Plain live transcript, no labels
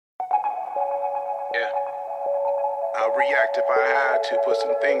Yeah. I'll react if I had to. Put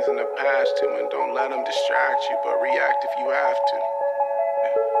some things in the past too, and don't let them distract you, but react if you have to.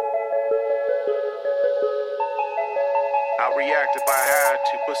 Yeah. I'll react if I had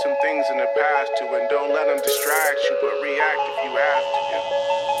to. Put some things in the past too, and don't let them distract you, but react if you have to. Yeah.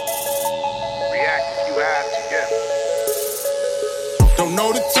 React if you have to, yeah. Don't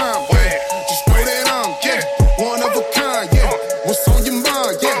know the time, yeah. Just know that I'm, one of a kind, What's on your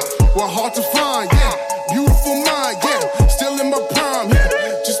mind, Well, hard to find, Beautiful mind, Still in my prime,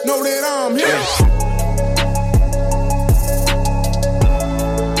 Just know that I'm here.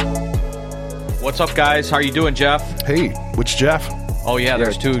 What's up, guys? How are you doing, Jeff? Hey, which Jeff? Oh, yeah,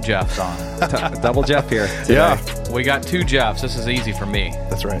 there's two Jeffs on. Double Jeff here today. Yeah. We got two Jeffs. This is easy for me.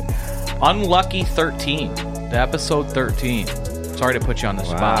 That's right. Unlucky 13. The episode 13. Sorry to put you on the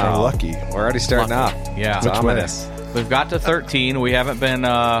spot. Wow. Lucky. We're already starting off. Yeah. It's ominous. We've got to 13. We haven't been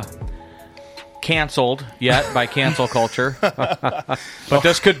canceled yet by cancel culture. But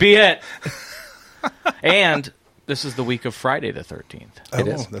this could be it. And this is the week of Friday the 13th. It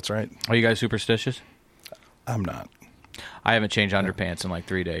is. That's right. Are you guys superstitious? I'm not. I haven't changed underpants in like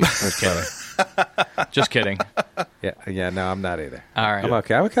 3 days. Just kidding. Just kidding. Yeah, no, I'm not either. All right. I'm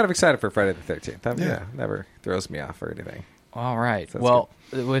okay. I'm kind of excited for Friday the 13th. Yeah, never throws me off or anything. All right. So well,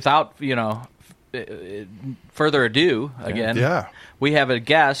 without, further ado, again, we have a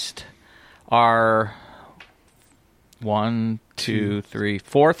guest, our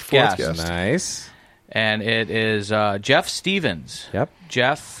fourth guest. Nice. And it is Jeff Stevens. Yep.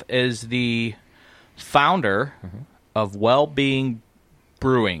 Jeff is the founder of Wellbeing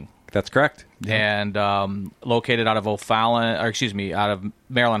Brewing. That's correct. And located out of out of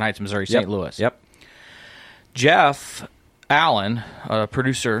Maryland Heights, Missouri, St. Louis. Yep. Jeff Allen,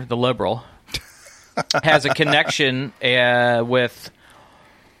 producer, the liberal, has a connection with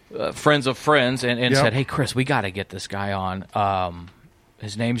friends of friends and said, "Hey, Chris, we got to get this guy on.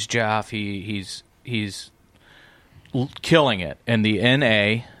 His name's Jeff. He's killing it in the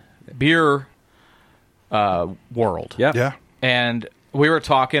NA beer world." Yeah. And we were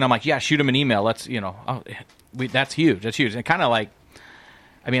talking. I'm like, "Yeah, shoot him an email. Let's, that's huge. That's huge." And kind of like,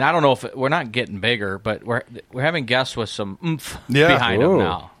 I mean, I don't know if we're not getting bigger, but we're having guests with some oomph behind them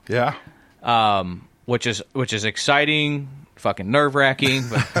now. Yeah. Which is exciting, fucking nerve-wracking,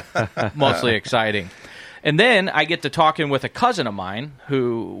 but mostly exciting. And then I get to talking with a cousin of mine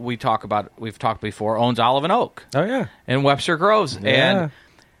who we've talked before, owns Olive and Oak. Oh, yeah. In Webster Groves. Yeah. And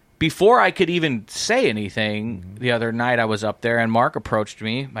before I could even say anything, the other night I was up there and Mark approached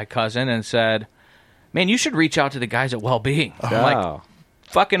me, my cousin, and said, "Man, you should reach out to the guys at Wellbeing." I'm like,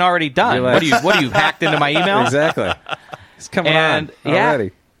 fucking already done. Like, what are you hacked into my email? Exactly. It's coming on already. Yeah,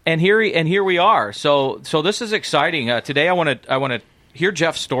 and here we are. So this is exciting. Today I want to hear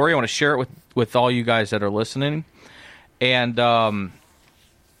Jeff's story. I want to share it with all you guys that are listening, and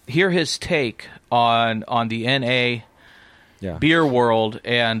hear his take on the NA beer world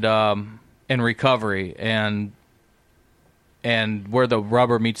and recovery and where the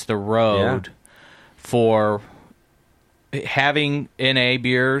rubber meets the road for having NA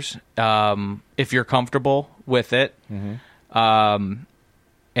beers, if you're comfortable with it,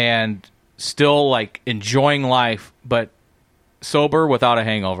 and still like enjoying life, but sober without a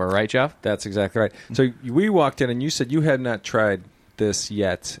hangover, right, Jeff? That's exactly right. So we walked in and you said you had not tried this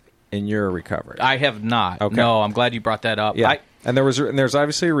yet in your recovery. I have not. Okay. No, I'm glad you brought that up. Yeah. And there's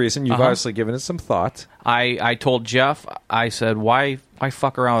obviously a reason. You've obviously given it some thought. I told Jeff, I said, why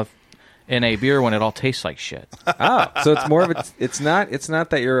fuck around with NA beer when it all tastes like shit? So it's more of it's not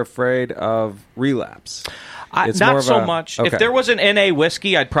that you're afraid of relapse. Not so much. Okay. If there was an NA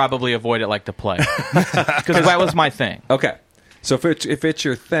whiskey, I'd probably avoid it like the plague, because that was my thing. Okay, so if it's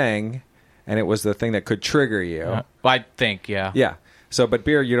your thing, and it was the thing that could trigger you, I think, yeah. So, but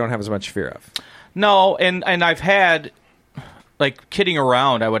beer, you don't have as much fear of. No, and I've had, like, kidding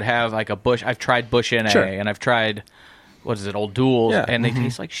around, I would have like a Bush. I've tried Bush NA, and I've tried, what is it, Old Duels, and they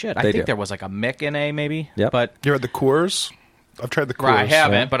taste like shit. I think there was like a Mick NA maybe. Yep. But you had the Coors? I've tried the Coors. I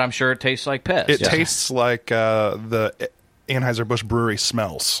haven't, but I'm sure it tastes like piss. It tastes like the Anheuser-Busch brewery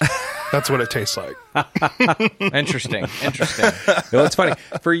smells. That's what it tastes like. Interesting. Well, it's funny.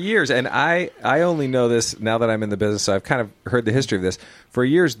 For years, and I only know this now that I'm in the business, so I've kind of heard the history of this. For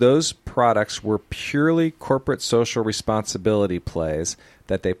years, those products were purely corporate social responsibility plays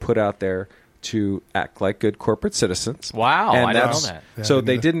that they put out there to act like good corporate citizens. Wow, and I didn't know that. Yeah, so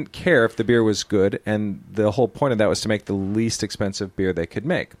they didn't care if the beer was good, and the whole point of that was to make the least expensive beer they could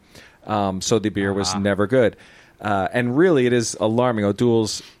make. So the beer was never good. And really, it is alarming.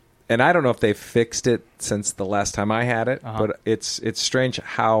 O'Doul's, and I don't know if they've fixed it since the last time I had it, but it's strange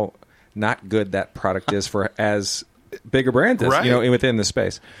how not good that product is for as big a brand is, Right. within the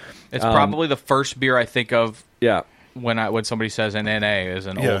space. It's probably the first beer I think of Yeah. when somebody says an NA is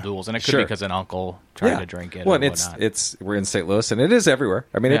an Yeah. Old Duels, and it could Sure. be because an uncle tried to drink it. Well, and and it's we're in St. Louis, and it is everywhere.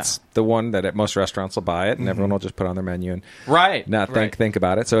 I mean, Yeah. it's the one that at most restaurants will buy it, and everyone will just put it on their menu and Right, not right. think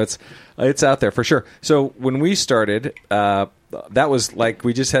about it. So it's out there for sure. So when we started, that was like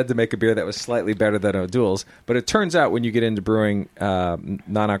we just had to make a beer that was slightly better than O'Doul's. But it turns out when you get into brewing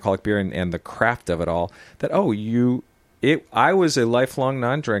non-alcoholic beer and the craft of it all, that I was a lifelong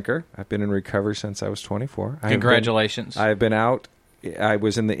non-drinker. I've been in recovery since I was 24. Congratulations. I've been out. I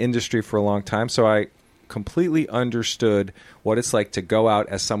was in the industry for a long time, so I completely understood what it's like to go out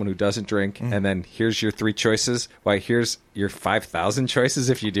as someone who doesn't drink, and then here's your 3 choices. Why, here's your 5,000 choices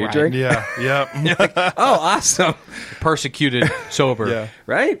if you do Right. drink. Yeah. Yeah. Oh, awesome. Persecuted sober. Yeah.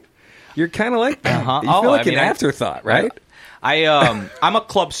 Right? You're kind of like that. Uh-huh. You feel Oh, like I mean, an I- afterthought, right? I'm a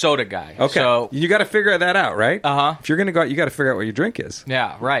club soda guy. Okay. So, you got to figure that out, right? Uh-huh. If you're going to go out, you got to figure out what your drink is.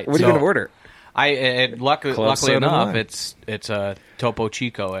 yeah, right. What are you going to order? Luckily soda enough, wine. it's a Topo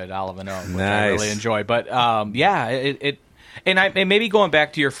Chico at Alavanone, which I Nice. really enjoy. But and maybe going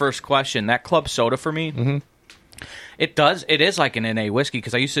back to your first question, that club soda for me, Mm-hmm. it is like an NA whiskey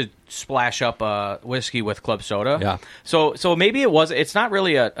because I used to splash up whiskey with club soda. Yeah. So maybe it's not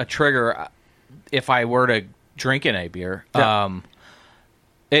really a trigger if I were to drink NA beer. Yeah.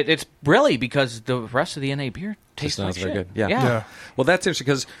 It's really because the rest of the NA beer tastes like Sounds very shit. good. Yeah. Yeah. Well, that's interesting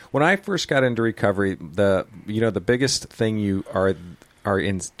because when I first got into recovery, the biggest thing you are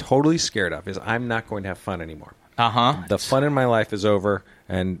totally scared of is I'm not going to have fun anymore. Uh-huh. The fun in my life is over,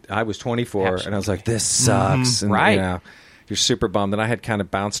 and I was 24, and I was like, this sucks. And, Right. You're super bummed. And I had kind of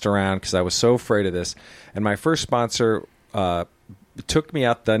bounced around because I was so afraid of this. And my first sponsor took me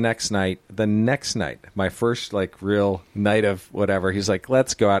out the next night, my first real night of whatever. He's like,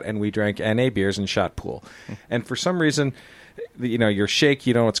 let's go out, and we drank NA beers and shot pool. And for some reason, you're shaky,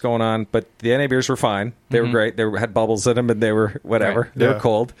 you know what's going on, but the NA beers were fine. They were great. They had bubbles in them, and they were whatever. Right. They Yeah. were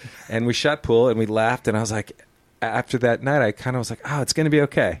cold. And we shot pool, and we laughed, and I was like, after that night, I kind of was like, oh, it's going to be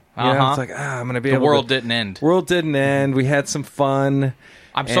okay. Uh-huh. It's like, I'm going to be The able world to... didn't end. World didn't end. We had some fun.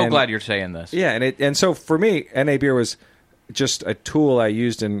 I'm so And- glad you're saying this. Yeah, and so for me, NA beer was just a tool I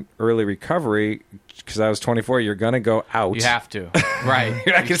used in early recovery because I was 24. You're going to go out. You have to. Right.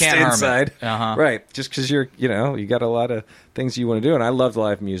 You're not going to You can't stay harm it. inside. Uh-huh. Right. Just because you got a lot of things you want to do. And I loved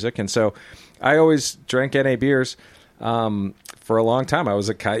live music. And so I always drank NA beers for a long time. I was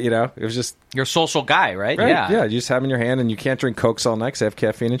it was just... You're a social guy, right? Right. Yeah. Yeah, you just have them in your hand, and you can't drink Cokes all night because they have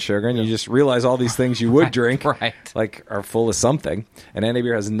caffeine and sugar, and you just realize all these things you would drink right. are full of something. And NA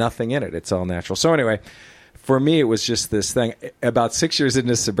beer has nothing in it. It's all natural. So anyway... For me, it was just this thing. About 6 years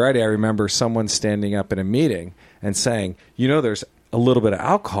into sobriety, I remember someone standing up in a meeting and saying, there's a little bit of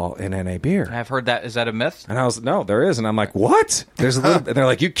alcohol in NA beer. I've heard that. Is that a myth? And I was, no, there is. And I'm like, what? There's a little. And they're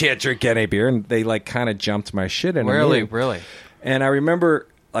like, you can't drink NA beer. And they kind of jumped my shit in. Really? Really? And I remember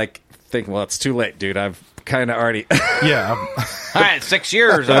thinking, well, it's too late, dude. I've kind of already Yeah. All right, 6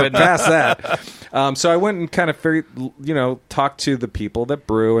 years. I've been past that. So I went and kind of figured, talked to the people that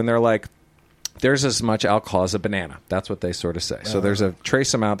brew, and they're like, there's as much alcohol as a banana. That's what they sort of say. So there's a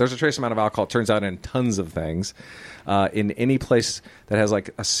trace amount. There's a trace amount of alcohol. It turns out in tons of things. In any place that has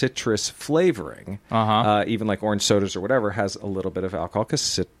a citrus flavoring, even like orange sodas or whatever, has a little bit of alcohol because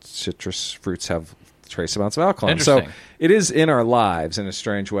citrus fruits have trace amounts of alcohol. And so Interesting. it is in our lives in a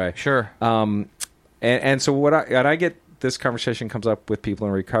strange way. Sure. And so what I get, this conversation comes up with people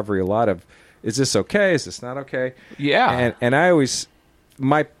in recovery a lot of, is this okay? Is this not okay? Yeah. And I always,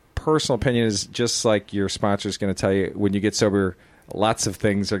 my personal opinion is just like your sponsor is going to tell you, when you get sober, lots of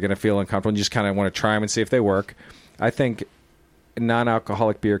things are going to feel uncomfortable, and you just kind of want to try them and see if they work. I think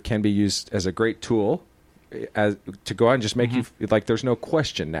non-alcoholic beer can be used as a great tool to go out and just make you like there's no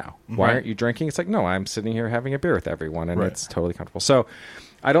question now. Why aren't you drinking? It's like, no, I'm sitting here having a beer with everyone, and it's totally comfortable. So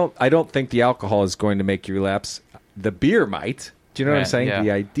I don't think the alcohol is going to make you relapse. The beer might. Do you know what I'm saying? Yeah.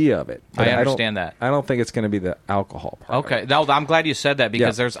 The idea of it. But I understand that. I don't think it's going to be the alcohol part. Okay. Now, I'm glad you said that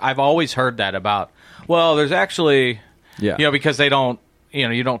because I've always heard that about, there's actually, because they don't,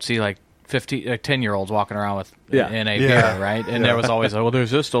 you don't see 10-year-olds walking around with NA beer, right? And there was always,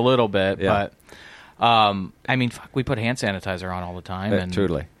 there's just a little bit. Yeah. But, we put hand sanitizer on all the time. And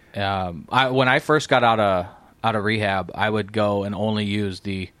Totally. when I first got out of rehab, I would go and only use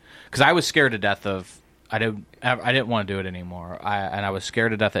because I was scared to death of, I didn't want to do it anymore. And I was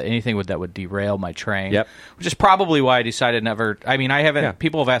scared to death of anything that would derail my train. Yep. Which is probably why I decided never. I haven't. Yeah.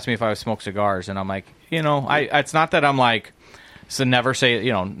 People have asked me if I would smoke cigars, and I'm like, it's not that I'm like, so never say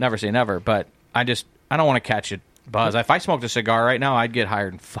never. But I don't want to catch it buzz. If I smoked a cigar right now, I'd get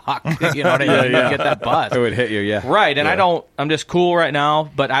hired and fuck. You know what I mean? You'd get that buzz. It would hit you, yeah. Right, and I'm just cool right now,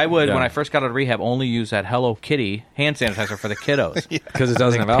 but I would, Yeah. when I first got out of rehab, only use that Hello Kitty hand sanitizer for the kiddos. Because it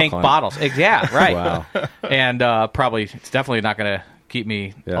doesn't have Pink alcohol. in it. bottles. Yeah, right. Wow. And probably, it's definitely not going to keep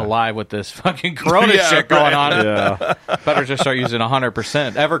me Yeah. alive with this fucking Corona Yeah, shit going right. on. Yeah. Better just start using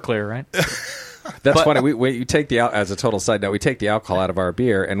 100% Everclear, right? That's funny. We you take as a total side note, we take the alcohol out of our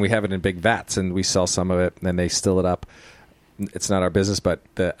beer and we have it in big vats and we sell some of it and then they still it up. It's not our business, but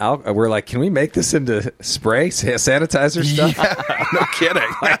we're like, can we make this into spray sanitizer stuff? Yeah, no kidding.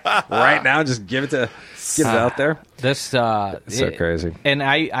 Right now, just give it out there. This It's so crazy. And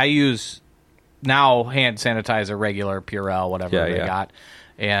I use now hand sanitizer, regular Purell, whatever Yeah, they yeah. got,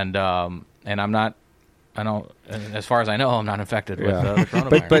 and I'm not. I don't. As far as I know, I'm not infected with Yeah. the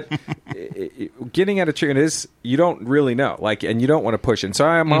coronavirus. But getting at a treatment is you don't really know, like, and you don't want to push it. And so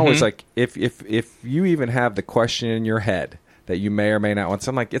I'm always like, if you even have the question in your head that you may or may not want, so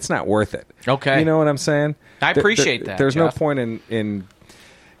I'm like, it's not worth it. Okay. You know what I'm saying? I appreciate that, There's Jeff. no point in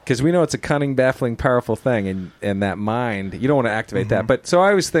because we know it's a cunning, baffling, powerful thing, and that mind, you don't want to activate that. But so I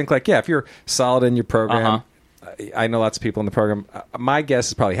always think like, yeah, if you're solid in your program, I know lots of people in the program. My guess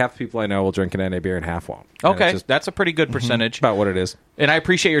is probably half the people I know will drink an NA beer and half won't. And Okay, it's just that's a pretty good percentage. about what it is. And I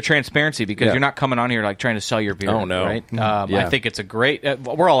appreciate your transparency because Yeah. you're not coming on here like trying to sell your beer. Oh, no. Right? Yeah. I think it's a great.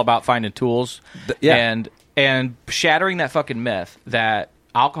 We're all about finding tools. yeah. And shattering that fucking myth that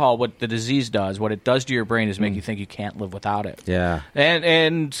alcohol, what the disease does, what it does to your brain is make you think you can't live without it. Yeah.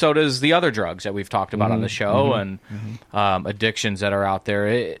 And so does the other drugs that we've talked about on the show and addictions that are out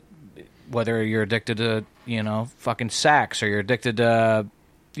there. Whether you're addicted to, fucking sex or you're addicted to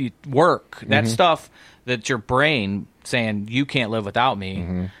work, that stuff that's your brain saying you can't live without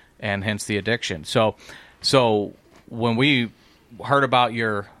me, and hence the addiction. So when we heard about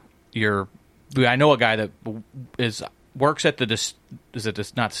your I know a guy that works at the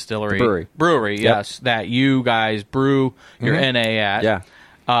not distillery, The brewery. Yep. yes, that you guys brew your NA at. Yeah.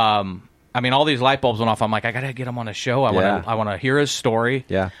 I mean, all these light bulbs went off. I'm like, I gotta get him on the show. I want to hear his story.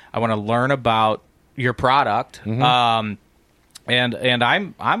 Yeah. I want to learn about your product. And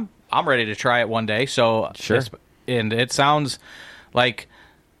I'm ready to try it one day. So Sure. And it sounds like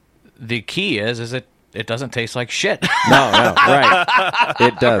the key is it doesn't taste like shit. No, right.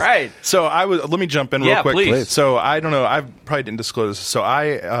 It does. Right. So let me jump in real Yeah, quick. please. So I don't know. I probably didn't disclose this. So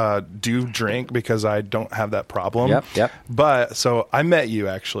I do drink because I don't have that problem. Yep. But so I met you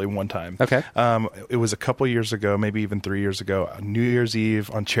actually one time. Okay. It was a couple years ago, maybe even 3 years ago, New Year's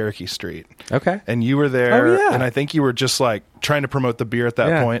Eve on Cherokee Street. Okay. And you were there. Oh, yeah. And I think you were just like trying to promote the beer at that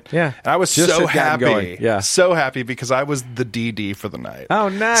Yeah, point. yeah. And I was Just so had gotten happy. going. Yeah. So happy because I was the DD for the night. Oh,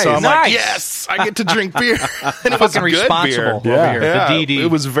 nice. So I'm Nice. like, yes, I get to drink beer. And it was Fucking good responsible beer. over here. Yeah, The DD. it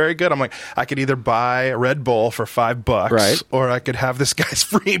was very good. I'm like, I could either buy a Red Bull for $5, Right. or I could have this guy's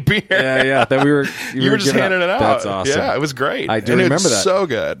free beer. Yeah. That You were just giving handing it out. That's awesome. Yeah, it was great. I do and remember it's that. So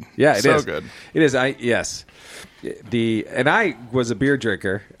good. Yeah, it is. So good. It is. Yes. And I was a beer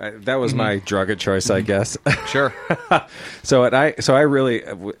drinker. That was my drug of choice, I guess. Sure. So I really,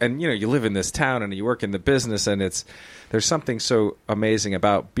 and you live in this town and you work in the business, and there's something so amazing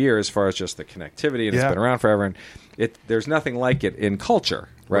about beer as far as just the connectivity, and it's been around forever, and there's nothing like it in culture,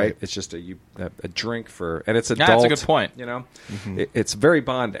 right? It's just a drink and it's adult. That's a good point. It's very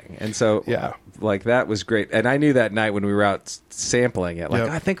bonding, and so like that was great. And I knew that night when we were out sampling it, like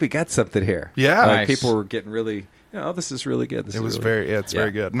I think we got something here. Yeah. Like, Nice. people were getting really, this is really good. It was very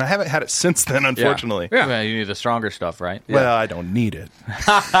good. And I haven't had it since then, unfortunately. Yeah. Well, you need the stronger stuff, right? Well, I don't need it.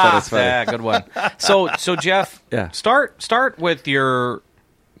 But it's funny. Yeah, good one. So Jeff, Yeah. start with you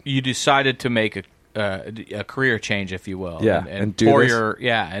decided to make a career change, if you will. Yeah, and and do pour this.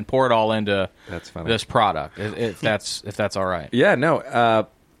 and pour it all into That's funny. this product, if that's all right. Yeah, no.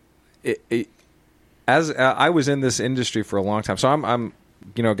 As I was in this industry for a long time, so I'm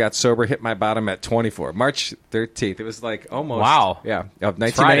got sober, hit my bottom at 24, March 13th. It was like almost of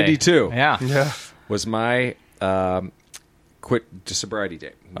 1992. Friday. Yeah. was my quit sobriety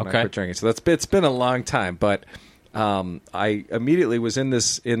date. When I Okay. quit drinking. So it's been a long time, but I immediately was in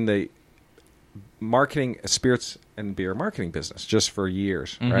the marketing, spirits and beer marketing business just for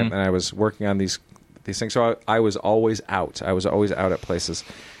years, right? And I was working on these things. So I was always out. I was always out at places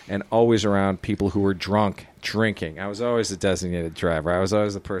and always around people who were drunk, drinking. I was always the designated driver. I was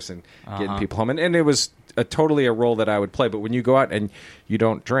always the person getting people home. And it was totally a role that I would play. But when you go out and you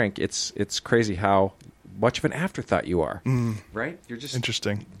don't drink, it's crazy how much of an afterthought you are, right? You're just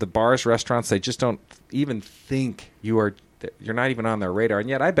Interesting. The bars, restaurants, they just don't even think you're not even on their radar. And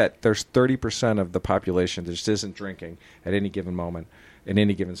yet I bet there's 30% of the population that just isn't drinking at any given moment. in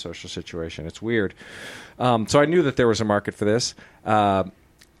any given social situation. It's weird. So I knew that there was a market for this.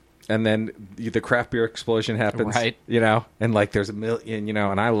 And then the craft beer explosion happens, right? And like there's a million,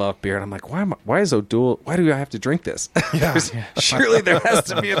 and I love beer, and I'm like, why do I have to drink this? Yeah. Surely there has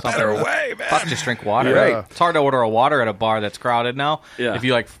to be a better way, man. Fuck, just drink water. Yeah. Right? It's hard to order a water at a bar that's crowded now. Yeah. If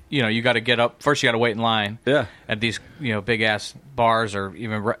you you got to get up first. You got to wait in line. Yeah. At these big ass bars or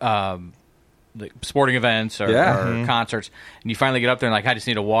even the sporting events or concerts, and you finally get up there and like, I just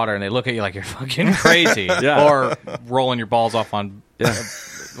need a water, and they look at you like you're fucking crazy, or rolling your balls off on.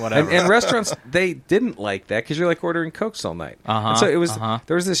 Whatever. And restaurants, they didn't like that because you're like ordering Cokes all night. And so it was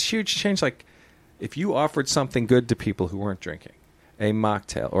there was this huge change. Like if you offered something good to people who weren't drinking, a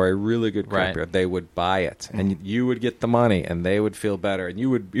mocktail or a really good craft beer, they would buy it, and you would get the money, and they would feel better, and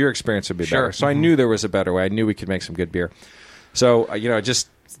your experience would be better. So I knew there was a better way. I knew we could make some good beer. So I just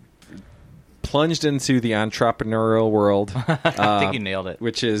plunged into the entrepreneurial world. I think you nailed it.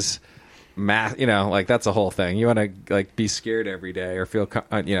 Which is math, like that's a whole thing. You want to like be scared every day or feel,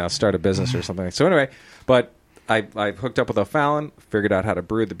 start a business or something. So anyway, but I hooked up with O'Fallon, figured out how to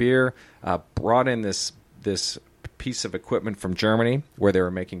brew the beer, brought in this piece of equipment from Germany where they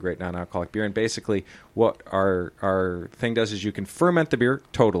were making great non-alcoholic beer. And basically what our thing does is you can ferment the beer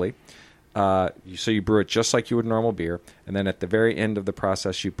totally. So you brew it just like you would normal beer. And then at the very end of the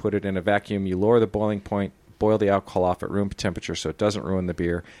process, you put it in a vacuum, you lower the boiling point, boil the alcohol off at room temperature so it doesn't ruin the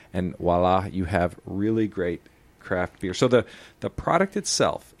beer, and voila, you have really great craft beer. So the product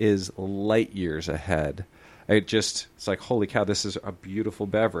itself is light years ahead. It's like, holy cow, this is a beautiful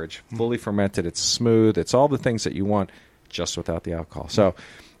beverage, fully fermented, it's smooth, it's all the things that you want, just without the alcohol. So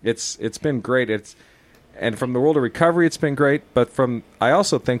it's been great. And from the world of recovery, it's been great, but I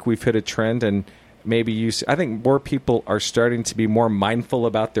also think we've hit a trend, and maybe I think more people are starting to be more mindful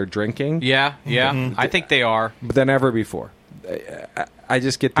about their drinking. Yeah. I think they are than ever before. I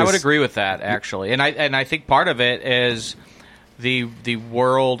just get this. I would agree with that, actually, and I think part of it is the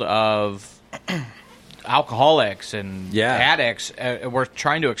world of alcoholics and addicts. We're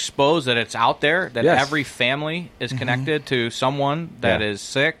trying to expose that it's out there, that every family is connected to someone that is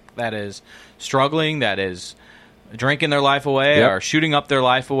sick, that is struggling, that is drinking their life away or shooting up their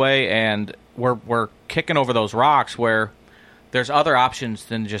life away, and we're kicking over those rocks where there's other options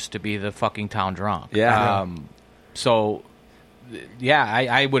than just to be the fucking town drunk. Yeah. So,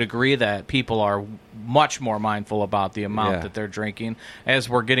 I would agree that people are much more mindful about the amount that they're drinking as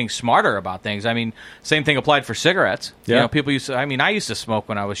we're getting smarter about things. I mean, same thing applied for cigarettes. Yeah. People I used to smoke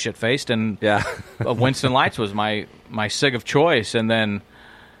when I was shit-faced, and Winston Lights was my cig of choice, and then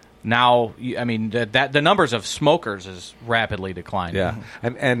now, the numbers of smokers is rapidly declining. Yeah,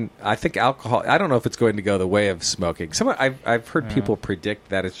 and I think alcohol. I don't know if it's going to go the way of smoking. I've heard people predict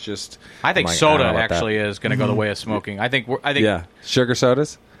that it's just. I think soda actually is going to go the way of smoking. I think sugar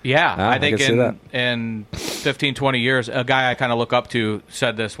sodas. Yeah, I think in 15, 20 years, a guy I kind of look up to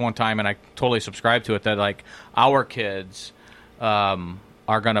said this one time, and I totally subscribe to it, that like our kids are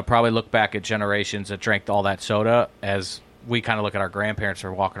going to probably look back at generations that drank all that soda as we kind of look at our grandparents who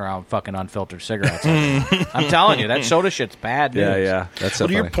are walking around fucking unfiltered cigarettes. I'm telling you, that soda shit's bad news. Yeah. That's so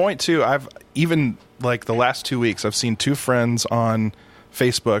to your point, too, I've even, like, the last 2 weeks, I've seen two friends on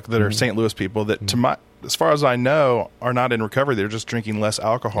Facebook that are St. Louis people that, as far as I know, are not in recovery. They're just drinking less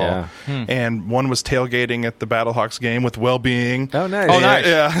alcohol. Yeah. And one was tailgating at the Battlehawks game with Wellbeing. Oh, nice. Nice.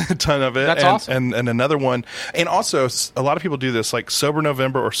 Yeah, a ton of it. That's awesome. And another one. And also, a lot of people do this, like Sober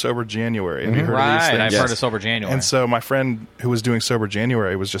November or Sober January. Have you heard of these things? I've heard of Sober January. And so my friend who was doing Sober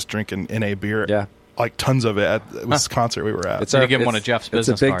January was just drinking NA beer. Yeah. Like tons of it at this concert we were at. Need to give him one of Jeff's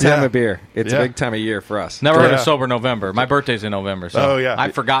business It's a big cards. time of beer. It's a big time of year for us. Never heard of Sober November. My birthday's in November, so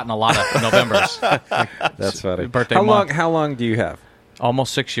I've forgotten a lot of Novembers. That's funny. Birthday How month. How long do you have?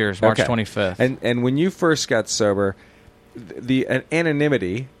 Almost 6 years, March 25th. And when you first got sober, the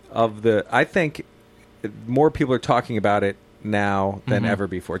anonymity of I think more people are talking about it now than ever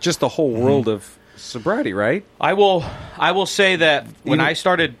before. Just the whole world of sobriety, right? I will say that when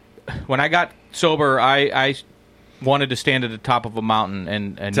I got sober, I wanted to stand at the top of a mountain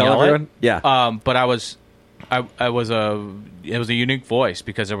and Tell yell everyone? it. Yeah. But it was a unique voice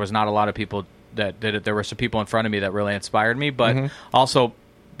because there was not a lot of people that did it. There were some people in front of me that really inspired me, but also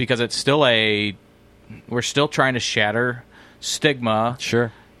because it's still we're still trying to shatter stigma.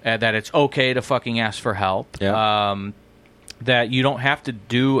 Sure. That it's okay to fucking ask for help. Yeah. That you don't have to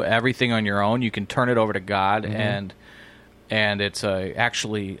do everything on your own. You can turn it over to God, and it's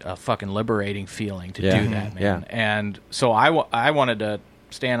actually a fucking liberating feeling to do that, man. Yeah. And so I wanted to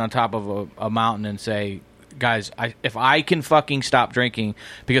stand on top of a mountain and say, guys, if I can fucking stop drinking,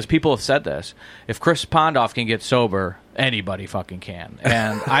 because people have said this, if Chris Pondoff can get sober, anybody fucking can.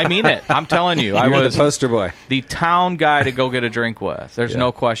 And I mean it. I'm telling you. I was the poster boy. The town guy to go get a drink with. There's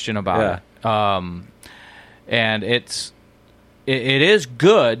no question about it. And it is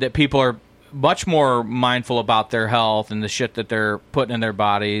good that people are much more mindful about their health and the shit that they're putting in their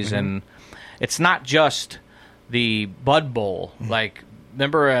bodies. And it's not just the Bud Bowl. Like,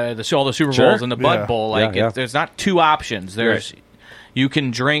 remember all the Super Bowls and the Bud Bowl? Like, there's not two options. There's you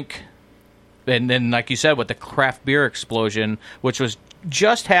can drink, and then, like you said, with the craft beer explosion, which was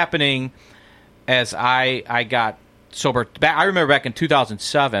just happening as I got sober. I remember back in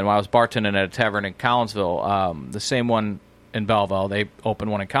 2007 when I was bartending at a tavern in Collinsville, the same one in Belleville. They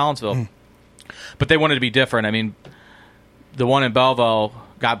opened one in Collinsville. But they wanted to be different. I mean, the one in Belleville,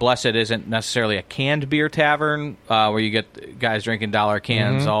 God bless it, isn't necessarily a canned beer tavern where you get guys drinking dollar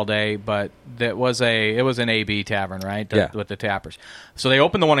cans all day, but it was an AB tavern, right? With the tappers. So they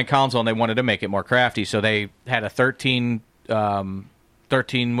opened the one in Collinsville, and they wanted to make it more crafty. So they had a 13 what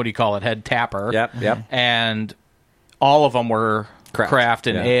do you call it, head tapper. Yep. And all of them were craft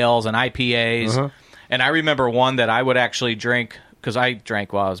and ales and IPAs. And I remember one that I would actually drink, because I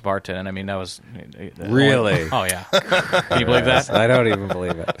drank while I was bartending. I mean, that was... Really? Oh, yeah. Can you believe that? I don't even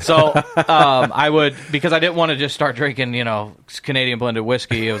believe it. So I would... Because I didn't want to just start drinking, Canadian blended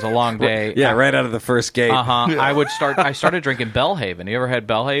whiskey. It was a long day. Right out of the first gate. I started drinking Bellhaven. You ever had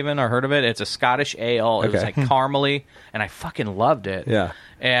Bellhaven or heard of it? It's a Scottish ale. It was like caramely, and I fucking loved it. Yeah.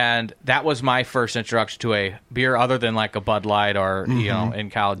 And that was my first introduction to a beer other than like a Bud Light or, in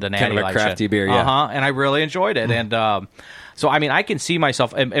college, the Natty kind of a Light crafty shit. beer, yeah. And I really enjoyed it. And... So, I mean, I can see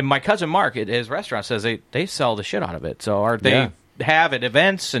myself, and my cousin Mark at his restaurant says they sell the shit out of it. So, they have at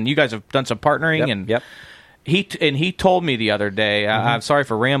events, and you guys have done some partnering. He told me the other day, I'm sorry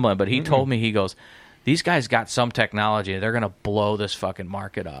for rambling, but he told me, he goes, these guys got some technology, and they're going to blow this fucking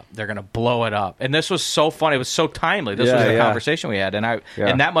market up. They're going to blow it up. And this was so funny. It was so timely. This was the conversation we had. And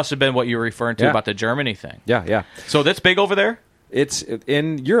and that must have been what you were referring to about the Germany thing. Yeah. So that's big over there? It's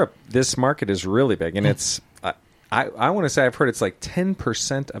in Europe, this market is really big, and it's... I want to say I've heard it's like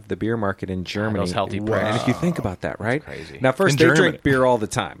 10% of the beer market in Germany. Those healthy right? And if you think about that, right? That's crazy. Now, first, they drink beer all the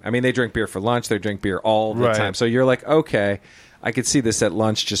time. I mean, they drink beer for lunch. They drink beer all the time. So you're like, okay, I could see this at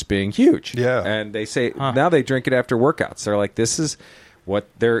lunch just being huge. Yeah. And they say now they drink it after workouts. They're like, this is what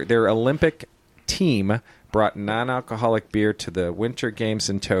their Olympic team brought non-alcoholic beer to the Winter Games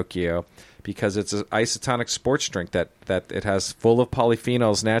in Tokyo, because it's an isotonic sports drink that it has full of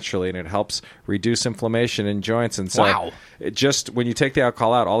polyphenols naturally, and it helps reduce inflammation in joints. And so it just when you take the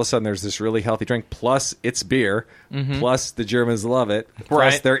alcohol out, all of a sudden there's this really healthy drink, plus it's beer, plus the Germans love it,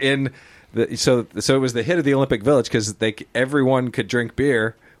 plus they're in the so it was the hit of the Olympic Village, because everyone could drink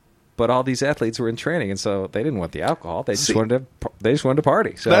beer, but all these athletes were in training, and so they didn't want the alcohol. They just wanted to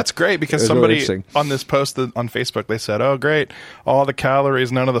party. So that's great, because somebody on this post on Facebook, they said, "Oh, great, all the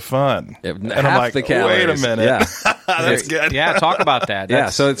calories, none of the fun." And I'm like, the calories. Wait a minute, that's good. Yeah, talk about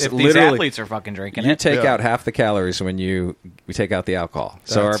that. So it's if literally, these athletes are fucking drinking you it. take out half the calories when we take out the alcohol.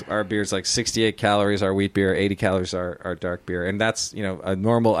 So our beer's like 68 calories, our wheat beer, 80 calories our dark beer, and that's a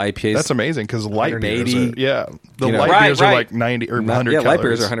normal IPA. That's amazing, because light beers, the light light beers are like 90 or 100 calories. Light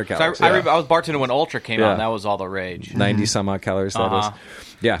beers are 100 calories. So I was bartending when Ultra came out, and that was all the rage. 90 some odd calories, that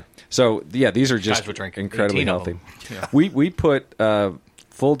is. Yeah. So, these are just incredibly healthy. Yeah. We put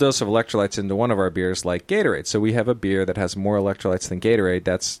full dose of electrolytes into one of our beers, like Gatorade. So we have a beer that has more electrolytes than Gatorade.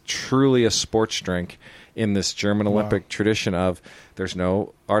 That's truly a sports drink in this German Olympic tradition of there's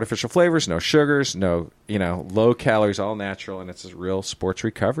no artificial flavors, no sugars, no low calories, all natural, and it's a real sports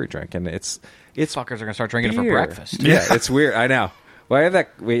recovery drink. And it's fuckers are gonna start drinking beer. it for breakfast. Yeah, it's weird. I know. Well, I have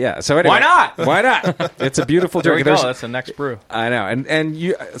that. So anyway, why not? Why not? It's a beautiful There drink. we go. That's the next brew. I know, and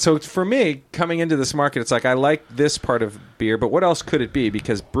you. So for me, coming into this market, it's like I like this part of beer, but what else could it be?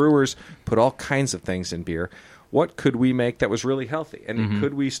 Because brewers put all kinds of things in beer. What could we make that was really healthy? And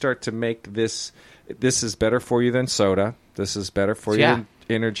could we start to make this? This is better for you than soda. This is better for you than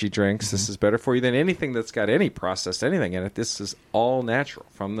energy drinks. This is better for you than anything that's got any processed anything in it. This is all natural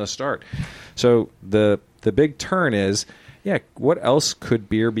from the start. So the big turn is. Yeah, what else could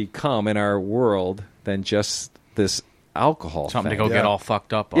beer become in our world than just this alcohol Something thing? to go get all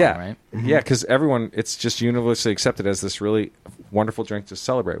fucked up on, right? Yeah, because it's just universally accepted as this really wonderful drink to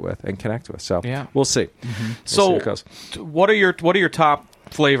celebrate with and connect with. So we'll see. We'll see how it goes. What are your top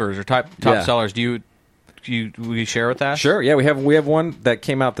flavors or top sellers? Do you will you share with us? Sure. Yeah, we have one that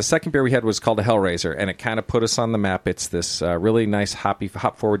came out. The second beer we had was called a Hellraiser, and it kind of put us on the map. It's this really nice hop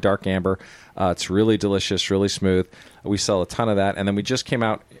forward dark amber. It's really delicious, really smooth. We sell a ton of that, and then we just came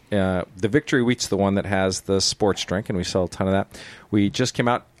out. The Victory Wheat's the one that has the sports drink, and we sell a ton of that. We just came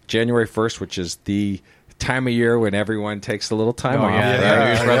out January 1st, which is the time of year when everyone takes a little time off.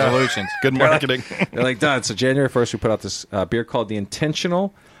 Yeah, use resolutions. Good marketing. They're like, done. So January 1st, we put out this beer called the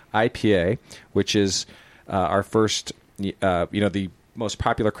Intentional IPA, which is our first, the most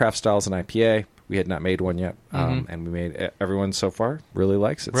popular craft styles in IPA. We had not made one yet, and we made everyone so far really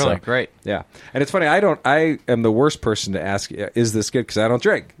likes it. Really? So, Great. Yeah. And it's funny, I am the worst person to ask, is this good? Because I don't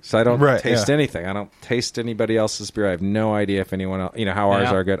drink, so I don't taste anything. I don't taste anybody else's beer. I have no idea if anyone else, how ours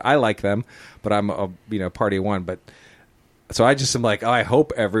are good. I like them, but I'm a party one. But so I just am like, I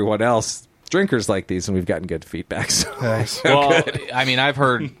hope everyone else drinkers like these, and we've gotten good feedback. So. Nice. Well, I mean, I've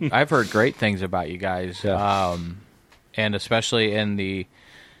heard great things about you guys, and especially in the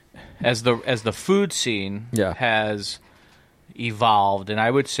as the food scene has evolved, and I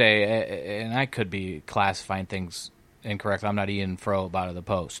would say, and I could be classifying things incorrect. I'm not Ian Frobe out of the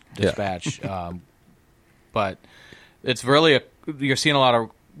Post Dispatch, but it's really you're seeing a lot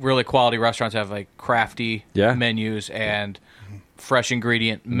of really quality restaurants have like crafty menus and fresh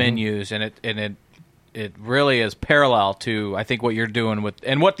ingredient menus, and it really is parallel to I think what you're doing with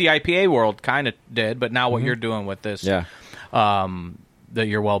and what the IPA world kind of did, but now what you're doing with this,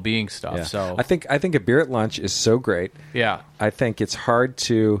 your well-being stuff. Yeah. So I think a beer at lunch is so great. Yeah, I think it's hard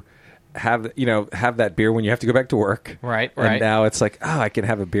to have that beer when you have to go back to work. Right. And now it's like, I can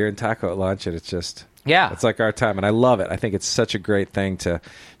have a beer and taco at lunch, and it's just it's like our time, and I love it. I think it's such a great thing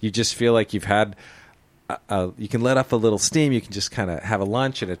you just feel like you've had. You can let off a little steam. You can just kind of have a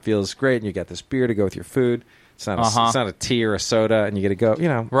lunch, and it feels great. And you got this beer to go with your food. It's not it's not a tea or a soda, and you get to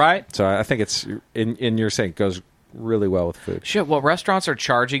go. Right. So I think it's in your saying it goes really well with food. Shit, what restaurants are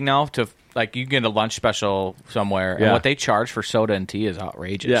charging now to like you get a lunch special somewhere, and what they charge for soda and tea is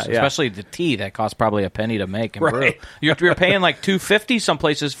outrageous. Yeah, especially the tea that costs probably a penny to make and brew. You're paying like $2.50 some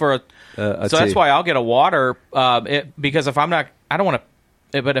places for a so tea. that's why I'll get a water because if I'm not, I don't want to.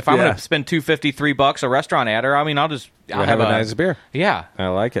 But if I'm going to spend $2.50, $3 a restaurant adder, I mean, I'll have a nice beer. Yeah, I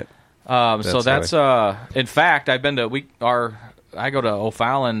like it. So that's in fact, I've been to I go to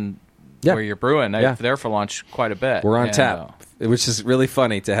O'Fallon where you're brewing. They're there for lunch quite a bit. We're on tap, which is really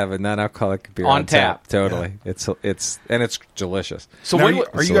funny to have a non-alcoholic beer on tap. Totally, it's delicious. So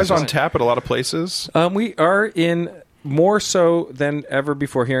are you guys on tap at a lot of places? We are in. More so than ever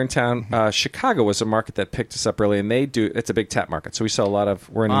before here in town. Chicago was a market that picked us up early, and it's a big tap market. So we sell a lot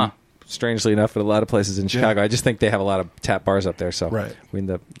of, strangely enough, at a lot of places in Chicago. I just think they have a lot of tap bars up there, so we end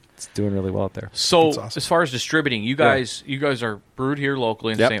up doing really well up there. So awesome. As far as distributing, you guys are brewed here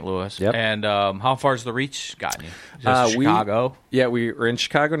locally in St. Louis, and how far has the reach gotten you? Just Chicago? We're in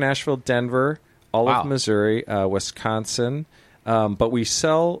Chicago, Nashville, Denver, all of Missouri, Wisconsin. But we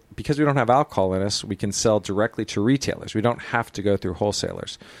sell, because we don't have alcohol in us, we can sell directly to retailers. We don't have to go through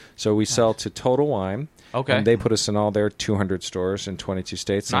wholesalers. So we sell to Total Wine. Okay. And they put us in all their 200 stores in 22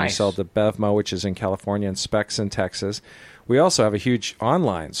 states. And we sell to Bevmo, which is in California, and Specs in Texas. We also have a huge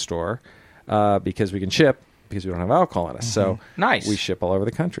online store because we can ship, because we don't have alcohol in us. So we ship all over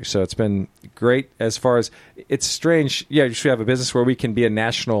the country. So it's been great as far as, it's strange. Yeah, you should have a business where we can be a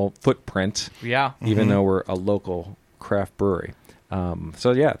national footprint. Yeah. Even though we're a local craft brewery.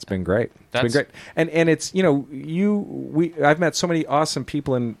 It's been great. It's been great. And it's, I've met so many awesome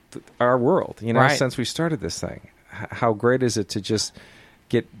people in our world, since we started this thing. How great is it to just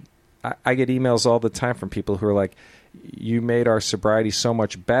I get emails all the time from people who are like, you made our sobriety so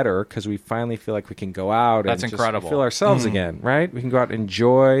much better because we finally feel like we can go out and just feel ourselves again, right? We can go out and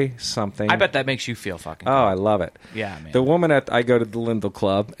enjoy something. I bet that makes you feel fucking good. I love it. Yeah, man. The woman I go to the Lindell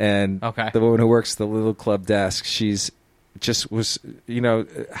Club, and the woman who works the Lindell Club desk, she's just was,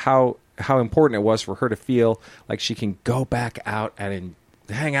 how important it was for her to feel like she can go back out and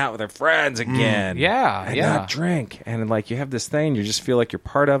hang out with her friends again. And not drink. And like you have this thing, you just feel like you're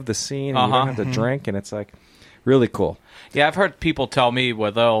part of the scene, and you don't have to drink, and it's like really cool. Yeah, I've heard people tell me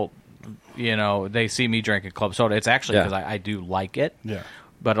they see me drinking club soda. It's actually because I do like it. Yeah.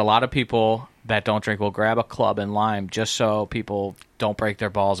 But a lot of people that don't drink will grab a club and lime just so people don't break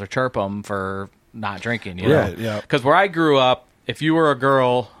their balls or chirp them for not drinking. Because where I grew up, if you were a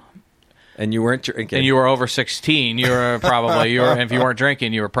girl and you weren't drinking, and you were over 16, you were probably and if you weren't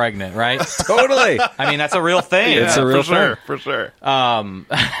drinking, you were pregnant, right? Totally. I mean, that's a real thing. It's a real thing. For sure.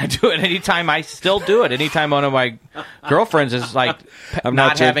 I do it anytime. I still do it anytime one of my girlfriends is like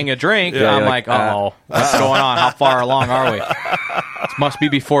not having a drink. I'm like, what's going on? How far along are we? must be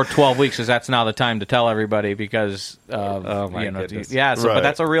before 12 weeks, because that's now the time to tell everybody, because Oh, my goodness. yeah. So, Right. but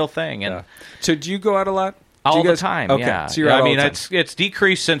that's a real thing, and So do you go out a lot? Do all you the guys- time. Okay. Yeah, So you're out I mean, all the time. it's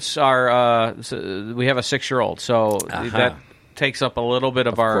decreased since our we have a 6-year-old, so that takes up a little bit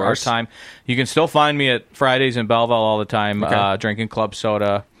of our course. time. You can still find me at Fridays in Belleville all the time, Okay. drinking club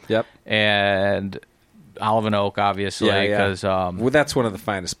soda. Yep. And Olive and Oak, obviously, Yeah, yeah. because Well, that's one of the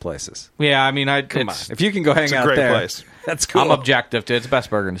finest places. yeah, I mean, Come on. If you can go hang It's a out great there, place. that's cool. I'm objective. It's the best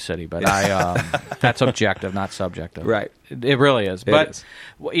burger in the city, but that's objective, not subjective. Right. It really is. But is.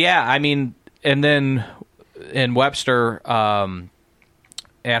 yeah, I mean, and then in Webster,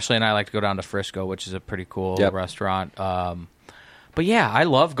 Ashley and I like to go down to Frisco, which is a pretty cool Yep. restaurant. But yeah, I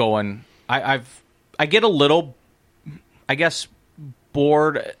love going. I get a little, I guess,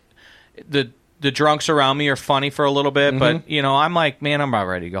 bored. The drunks around me are funny for a little bit, but I'm like, man, I'm about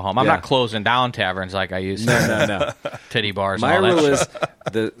ready to go home. I'm Yeah. not closing down taverns like I used to. No. Titty bars. My and all rule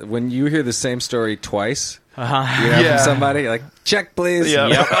that is when you hear the same story twice, Yeah. from somebody, like, check, please. Yeah.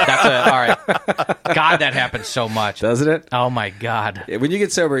 Yep, that's all right. God, that happens so much. Doesn't it? Oh my God. When you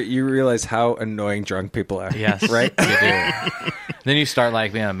get sober, you realize how annoying drunk people are. Yes, Right? You do. Then you start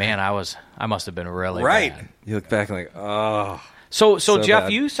like, man, I must have been really Right. bad. You look back and like, oh. So Jeff,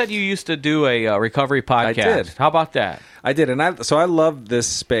 bad. you said you used to do a recovery podcast. did. How about that? I did, and I love this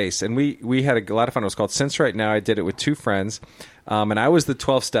space, and we had a lot of fun. It was called Since Right Now. I did it with two friends, and I was the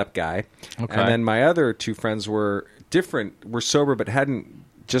 12-step guy, Okay. and then my other two friends were sober, but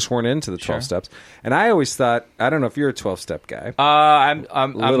weren't into the 12 steps. And I always thought, I don't know if you're a 12-step guy.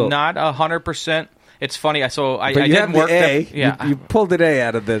 I'm Little. not 100%. It's funny. So I But you didn't have the work. A. Yeah, You pulled an A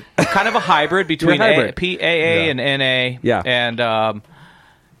out of the. kind of a hybrid between You're a hybrid. PAA and NA. Yeah.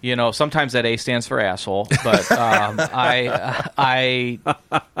 And sometimes that A stands for asshole, but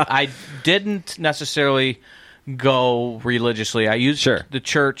I didn't necessarily go religiously. I used Sure. the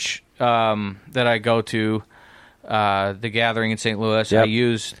church that I go to, the Gathering in St. Louis. Yep. I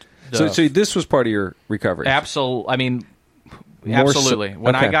used the So this was part of your recovery. absolutely. I mean, More so- absolutely.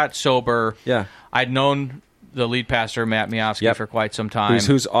 When I okay. got sober, Yeah. I'd known the lead pastor, Matt Miofsky, Yep. for quite some time.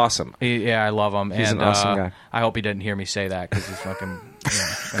 Who's awesome. Yeah, I love him. He's and, an awesome guy. I hope he didn't hear me say that, because he's fucking.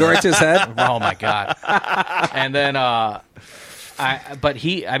 Go right to his head. Oh my God! And then, but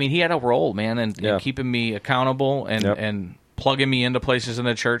he had a role, man, and Yeah. keeping me accountable and Yep. and plugging me into places in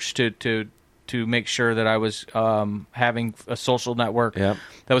the church to make sure that I was having a social network Yep.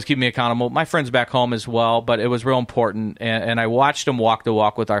 that was keeping me accountable. My friends back home as well, but it was real important. And I watched them walk the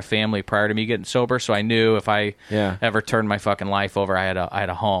walk with our family prior to me getting sober, so I knew if I Yeah. ever turned my fucking life over, I had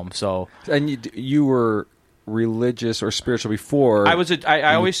a home. So And you were religious or spiritual before.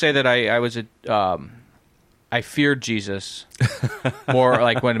 I always say that I feared Jesus more,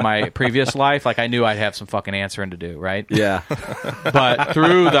 like when in my previous life, like I knew I'd have some fucking answering to do, right? Yeah. But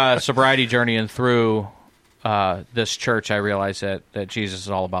through the sobriety journey and through this church, I realized that Jesus is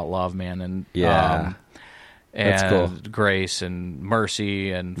all about love, man, and Yeah. and That's cool. grace and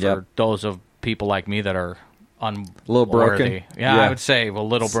mercy, and for Yep. those of people like me that are unworthy. Little broken? Yeah, Yeah. I would say a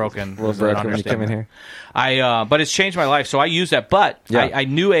little broken. A little broken when you come in here. But it's changed my life, so I use that. But Yeah. I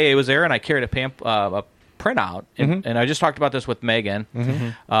knew AA was there, and I carried a printout, Mm-hmm. and I just talked about this with Megan,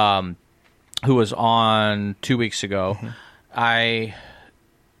 who was on 2 weeks ago. Mm-hmm. I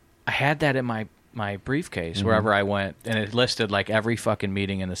had that in my briefcase Mm-hmm. wherever I went, and it listed like every fucking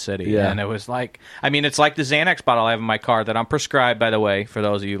meeting in the city. Yeah. And it was like, I mean, it's like the Xanax bottle I have in my car that I'm prescribed, by the way, for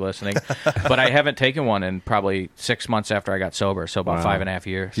those of you listening. But I haven't taken one in probably 6 months after I got sober, so about Wow. 5.5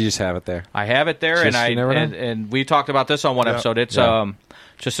 years. You just have it there. I have it there, Just- and you never know. and we talked about this on one episode. It's Yeah.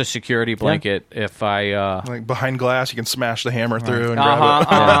 just a security blanket. If I Like behind glass, you can smash the hammer through and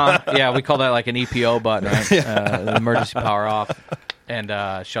grab it. yeah, we call that like an EPO button, right? Emergency power off, and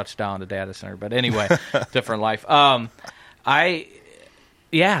shuts down the data center. But anyway, different life. So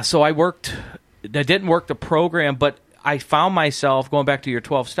I didn't work the program, but I found myself, going back to your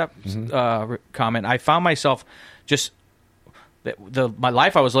 12-step comment, I found myself just my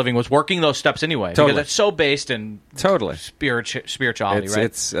life I was living was working those steps anyway. Totally. Because it's so based in Totally. spirituality, right?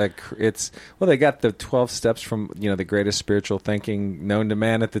 It's they got the 12 steps from the greatest spiritual thinking known to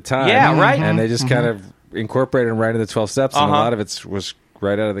man at the time. Yeah, right. And they just kind of incorporated them right into the 12 steps, and a lot of it was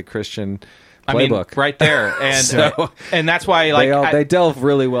right out of the Christian playbook. I mean, right there, and So- and that's why like they delve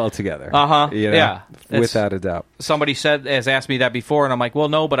really well together. Yeah. without a doubt. Somebody has asked me that before, and I'm like, well,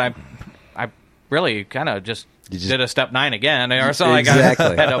 no, but I really kind of just did a step 9 again, or something. Exactly.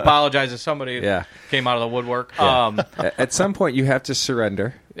 Like I had to apologize to somebody who Yeah. came out of the woodwork. At some point, you have to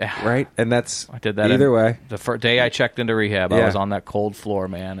surrender, Yeah. right? And that's I did that either way. The first day I checked into rehab, I Yeah. was on that cold floor,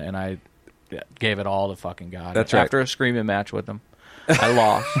 man, and I gave it all to fucking God. That's right. After a screaming match with him. I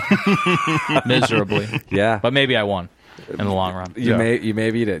lost miserably. Yeah. But maybe I won in the long run. You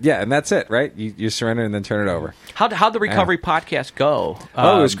maybe you did. Yeah, and that's it, right? You surrender and then turn it over. How'd the recovery podcast go?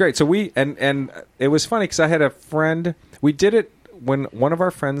 It was great. So we and it was funny because I had a friend. We did it when one of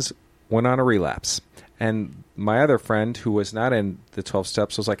our friends went on a relapse, and my other friend who was not in the 12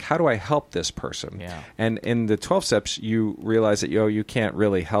 steps was like, "How do I help this person?" Yeah. And in the 12 steps, you realize that you can't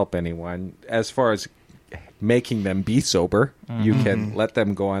really help anyone as far as making them be sober. Mm-hmm. You can let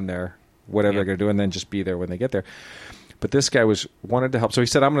them go on their whatever they're going to do, and then just be there when they get there. But this guy wanted to help. So he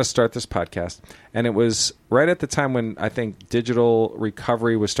said, I'm going to start this podcast. And it was right at the time when I think digital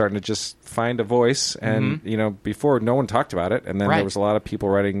recovery was starting to just find a voice. And, before no one talked about it. And then there was a lot of people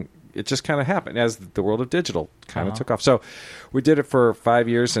writing. It just kind of happened as the world of digital kind of took off. So we did it for 5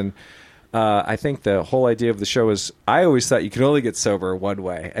 years. And I think the whole idea of the show is I always thought you could only get sober one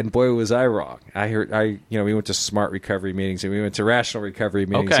way. And boy, was I wrong. We went to smart recovery meetings and we went to rational recovery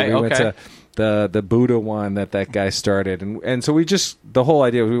meetings. Okay, and we went to the Buddha one that guy started. And so the whole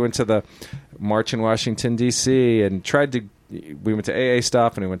idea was we went to the march in Washington, D.C. and we went to AA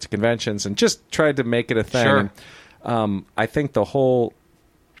stuff and we went to conventions and just tried to make it a thing. Sure. And, I think the whole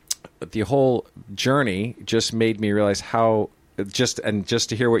journey just made me realize how just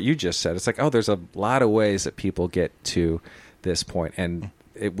to hear what you just said, it's like, oh, there's a lot of ways that people get to this point, and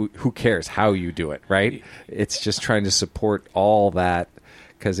who cares how you do it, right? It's just trying to support all that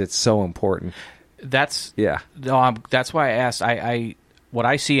because it's so important. That's that's why I asked. What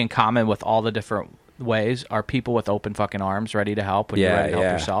I see in common with all the different ways are people with open fucking arms, ready to help when you're ready to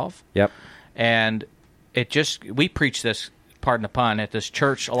help yourself. Yep. And we preach this, pardon the pun, at this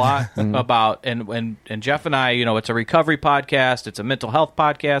church a lot about, and Jeff and I, it's a recovery podcast, it's a mental health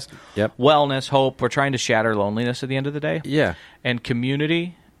podcast, wellness, hope. We're trying to shatter loneliness at the end of the day. Yeah. And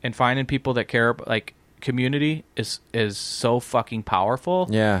community and finding people that care, like community is so fucking powerful.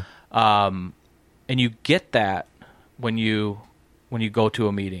 Yeah. And you get that when you go to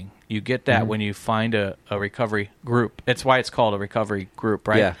a meeting. You get that when you find a recovery group. It's why it's called a recovery group,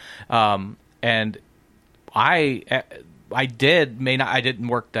 right? Yeah. And I didn't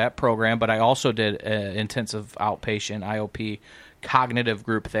work that program, but I also did intensive outpatient IOP cognitive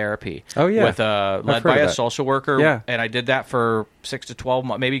group therapy. Oh yeah, with led by a social worker. Yeah. And I did that for 6 to 12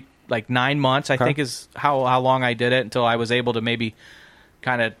 months, maybe like 9 months. I think is how long I did it until I was able to maybe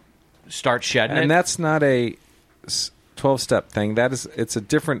kind of start shedding it. And that's not a 12-step thing. It's a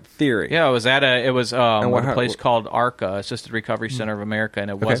different theory. Yeah, it was at a place called ARCA, Assisted Recovery Center of America,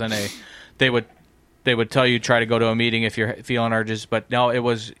 and it wasn't They would tell you try to go to a meeting if you're feeling urges, but no, it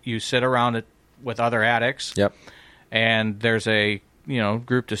was you sit around with other addicts. Yep. And there's a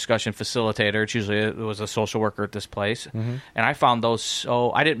group discussion facilitator. It was a social worker at this place, and I found those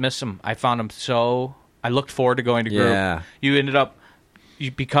I didn't miss them. I found them I looked forward to going to group. Yeah. You ended up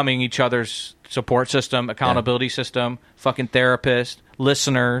becoming each other's support system, accountability system, fucking therapist,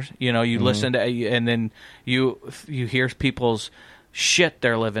 listeners. You listen to, and then you hear people's shit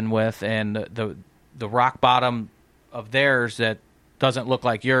they're living with, and the rock bottom of theirs that doesn't look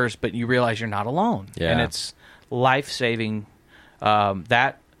like yours, but you realize you're not alone. Yeah. And it's life-saving,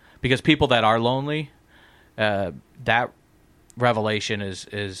 because people that are lonely, that revelation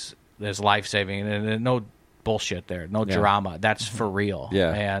is life-saving, and no bullshit there, no drama. That's for real.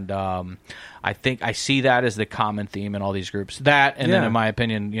 Yeah. And I think I see that as the common theme in all these groups. That, and then in my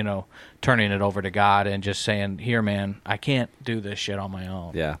opinion, turning it over to God and just saying, here, man, I can't do this shit on my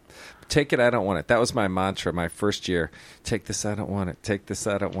own. Yeah. Take it, I don't want it. That was my mantra my first year. Take this, I don't want it. Take this,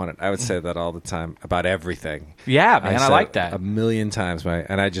 I don't want it. I would say that all the time about everything. Yeah, man, I like that. 1,000,000 times.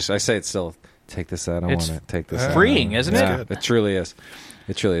 And I say it still. Take this, I don't want it. Take this. It's freeing, isn't it? Yeah, it truly is.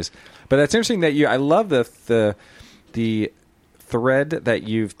 It truly is. But that's interesting that I love the thread that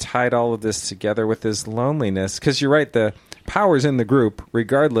you've tied all of this together with this loneliness. Because you're right, the power's in the group.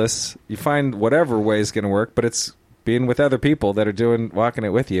 Regardless, you find whatever way is going to work, but it's being with other people that are walking it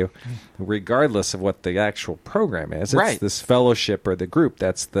with you, regardless of what the actual program is. It's this fellowship or the group.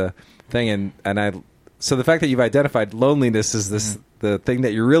 That's the thing. So the fact that you've identified loneliness is the thing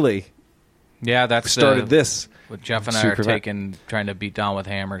that you really that's started this. What Jeff and I are trying to beat down with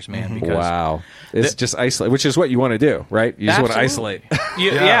hammers, man. Because it's just isolate, which is what you want to do, right? You just want to isolate.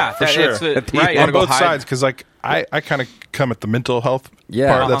 For sure. Right, on both sides, because I kind of come at the mental health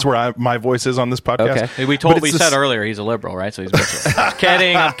part. That's where my voice is on this podcast. Okay. We said earlier he's a liberal, right? So he's I'm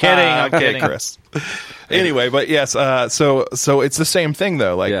kidding. I'm kidding, Chris. Anyway, but yes, so it's the same thing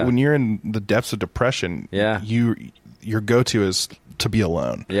though. Like when you're in the depths of depression, your go-to is to be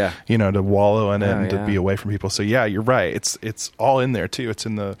alone. Yeah. To wallow in it and to be away from people. So you're right. It's all in there too. It's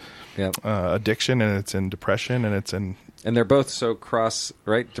in the addiction, and it's in depression, and it's in And they're both so cross,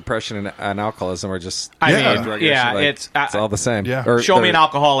 right? Depression and alcoholism are just. It's all the same. Yeah. Or show me an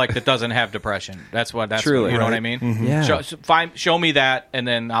alcoholic that doesn't have depression. That's Truly, you know right. what I mean. Mm-hmm. Yeah. Show me that, and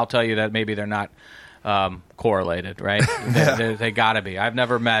then I'll tell you that maybe they're not correlated, right? They got to be. I've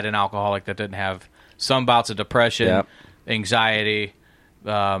never met an alcoholic that didn't have some bouts of depression, anxiety,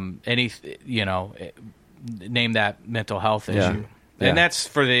 name that mental health issue. Yeah. And that's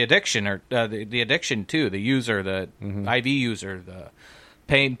for the addiction or the addiction too. The user, the IV user, the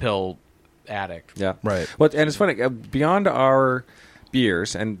pain pill addict. Yeah, Right. Well, and it's funny beyond our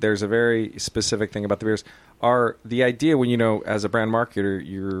beers, and there's a very specific thing about the beers. Are the idea when as a brand marketer,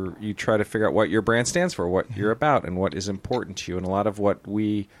 you try to figure out what your brand stands for, what you're about, and what is important to you. And a lot of what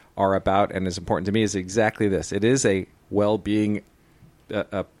we are about and is important to me is exactly this. It is a well-being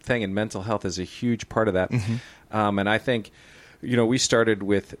thing, and mental health is a huge part of that. And I think. We started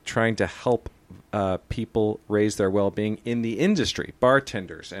with trying to help people raise their well-being in the industry,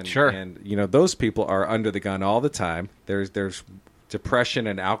 bartenders, and those people are under the gun all the time. There's depression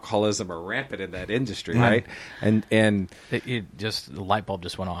and alcoholism are rampant in that industry, right? And the light bulb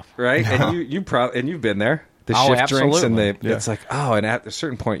just went off, right? And you've been there. The shift drinks and it's like and at a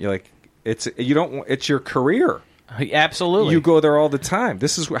certain point you're like it's your career. Absolutely, you go there all the time.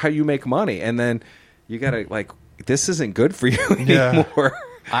 This is how you make money, and then you gotta this isn't good for you anymore.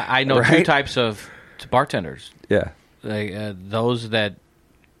 I know two types of bartenders. Yeah. Those that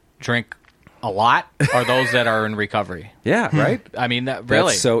drink a lot or those that are in recovery. Yeah, right? I mean,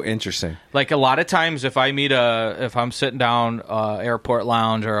 really. That's so interesting. Like a lot of times if I'm sitting down airport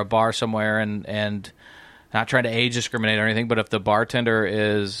lounge or a bar somewhere and not trying to age discriminate or anything, but if the bartender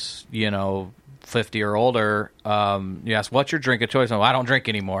is, 50 or older, you ask, what's your drink of choice? Well, I don't drink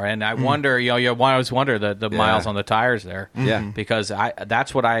anymore. And I wonder, you always wonder the miles on the tires there. Yeah. Because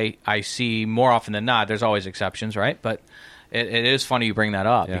that's what I see more often than not. There's always exceptions, right? But it is funny you bring that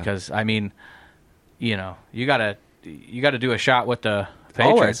up because, I mean, you got to do a shot with the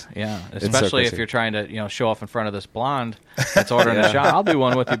patron. Always. Yeah. Especially if you're trying to, show off in front of this blonde that's ordering a shot. I'll do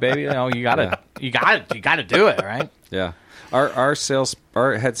one with you, baby. You got to do it, right? Yeah. Our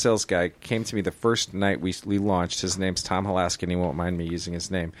head sales guy came to me the first night we launched. His name's Tom Halaskin. He won't mind me using his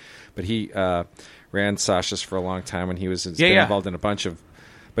name, but he ran Sasha's for a long time, and he was involved in a bunch of.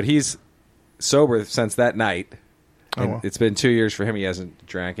 But he's sober since that night. And it's been 2 years for him. He hasn't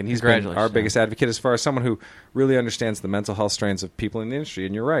drank, and he's been our biggest advocate as far as someone who really understands the mental health strains of people in the industry.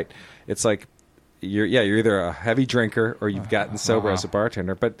 And you're right; it's like you're either a heavy drinker or you've gotten sober as a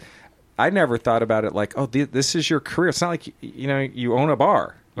bartender, but. I never thought about it like, this is your career. It's not like you own a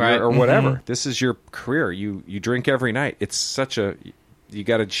bar or whatever. This is your career. You drink every night. It's such you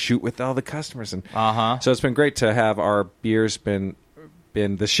got to shoot with all the customers, and so it's been great to have our beers been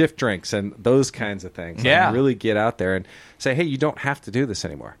the shift drinks and those kinds of things. Yeah, and really get out there and say, hey, you don't have to do this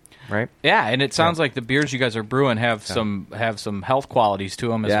anymore. Right. Yeah, and it sounds like the beers you guys are brewing have some health qualities to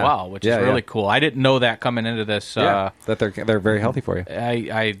them as well, which is really cool. I didn't know that coming into this. That they're very healthy for you.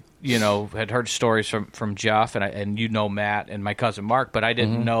 I had heard stories from Jeff and Matt and my cousin Mark, but I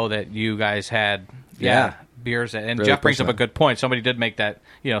didn't know that you guys had beers. And really Jeff brings up a good point. Somebody did make that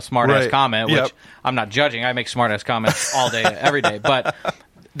smart ass comment, which I'm not judging. I make smart ass comments all day, every day, but.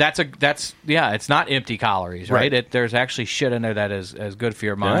 It's not empty calories, right? There's actually shit in there that is good for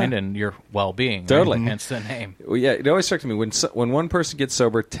your mind and your well-being. Totally. Right? Hence the name. Well, yeah, it always struck me when one person gets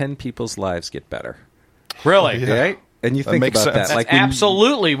sober, 10 people's lives get better. Really? Yeah. Right? And you think about that. That's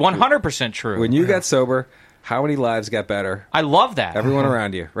absolutely 100% true. When you got sober, how many lives got better? I love that. Everyone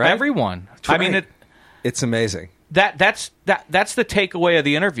around you, right? Everyone. Right. I mean, it's amazing. That's the takeaway of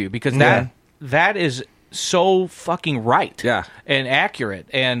the interview because that is so fucking right and accurate.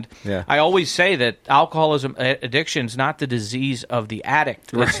 And I always say that alcoholism addiction is not the disease of the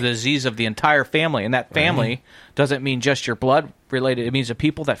addict. It's the disease of the entire family. And that family doesn't mean just your blood related. It means the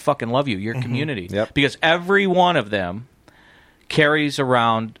people that fucking love you, your community. Yep. Because every one of them carries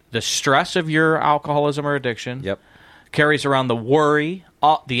around the stress of your alcoholism or addiction. Yep. Carries around the worry,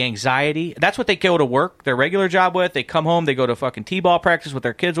 the anxiety. That's what they go to work, their regular job with. They come home, they go to fucking t-ball practice with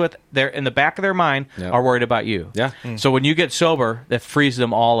their kids with. They're in the back of their mind are worried about you. Yeah. So when you get sober, that frees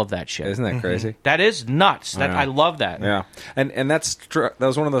them all of that shit. Isn't that crazy? That is nuts. I love that. Yeah. And that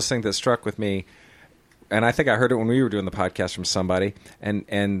was one of those things that struck with me. And I think I heard it when we were doing the podcast from somebody.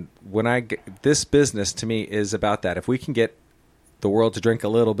 And when this business to me is about that. If we can get the world to drink a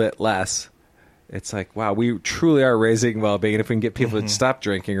little bit less, it's like, wow, we truly are raising well-being. And if we can get people to stop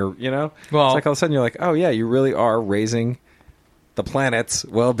drinking or, well, it's like all of a sudden you're like, oh, yeah, you really are raising the planet's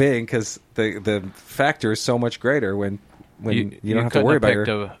well-being because the factor is so much greater when you don't have to worry about your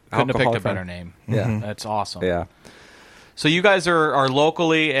couldn't have picked a better name. Yeah. That's awesome. Yeah. So you guys are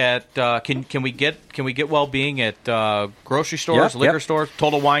locally at can we get Wellbeing at grocery stores, liquor stores,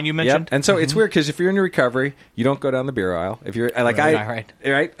 Total Wine you mentioned? And so it's weird because if you're in recovery, you don't go down the beer aisle. If you're like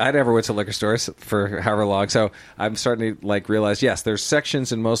right. I never went to liquor stores for however long, so I'm starting to like realize there's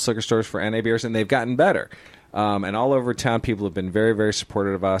sections in most liquor stores for NA beers, and they've gotten better. And all over town, people have been very, very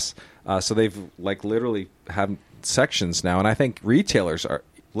supportive of us. So they've like literally have sections now, and I think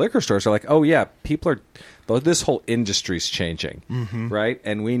liquor stores are like, oh yeah, this whole industry's changing, right?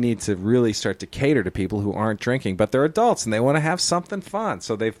 And we need to really start to cater to people who aren't drinking, but they're adults and they want to have something fun.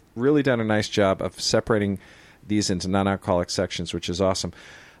 So they've really done a nice job of separating these into non-alcoholic sections, which is awesome.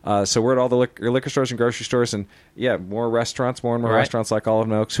 So we're at all the liquor stores and grocery stores, and more restaurants, more and more restaurants like Olive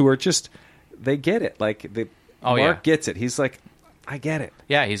and Oaks, who are just, they get it. Like Mark gets it. He's like, I get it.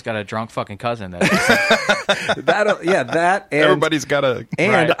 Yeah, he's got a drunk fucking cousin. That and everybody's got a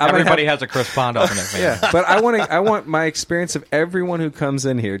everybody has a Chris Pond up in their family. Yeah, but I want my experience of everyone who comes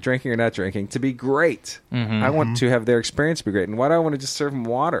in here, drinking or not drinking, to be great. I want to have their experience be great. And why do I want to just serve them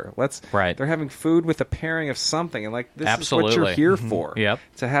water? They're having food with a pairing of something, and like this is what you're here for. Yep.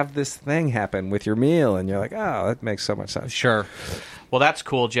 To have this thing happen with your meal, and you're like, oh, that makes so much sense. Sure. Well, that's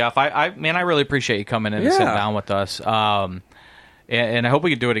cool, Jeff. I really apprepate you coming in and sitting down with us. And I hope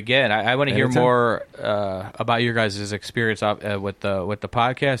we can do it again. I want to hear more about your guys' experience with the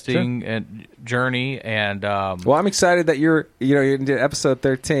podcasting and journey. And well, I'm excited that you're into episode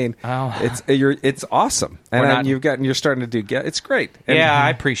 13. Oh. It's awesome, and you're starting to do. It's great. And, I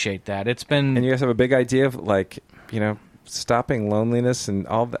appreciate that. It's been, and you guys have a big idea of like stopping loneliness and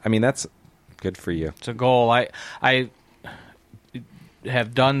all that. I mean, that's good for you. It's a goal. I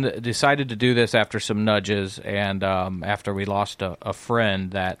have decided to do this after some nudges, and after we lost a friend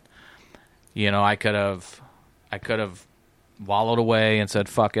that I could have wallowed away and said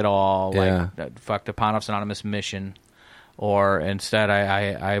fuck it all, like fuck the Pound Anonymous mission, or instead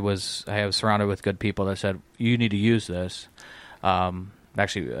I was surrounded with good people that said you need to use this, you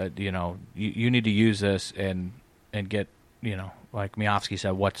need to use this and get like Miofsky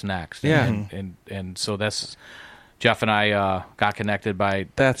said, what's next, and so that's. Jeff and I got connected by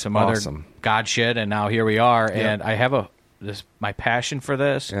some other God shit, and now here we are. Yeah. And I have my passion for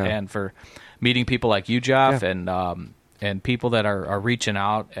this, and for meeting people like you, Jeff, and people that are reaching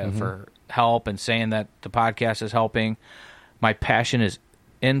out for help and saying that the podcast is helping. My passion is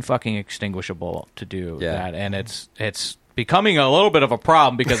fucking extinguishable to do that, and it's becoming a little bit of a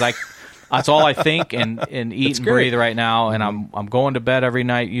problem because that's all I think and eat and breathe right now, and I'm going to bed every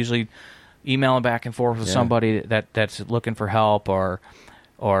night usually. Emailing back and forth with somebody that's looking for help or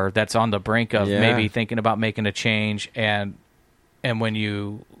that's on the brink of maybe thinking about making a change, and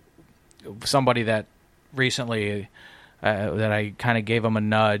when somebody that recently that I kind of gave him a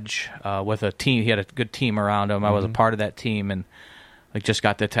nudge with a team, he had a good team around him. I was a part of that team, and like just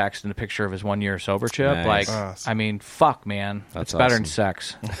got the text and a picture of his 1 year sober chip. Nice. Like, I mean, fuck, man, that's it's better awesome. than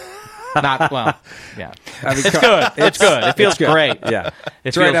sex. Not well, yeah. I mean, it's good. It's good. It feels great. Yeah,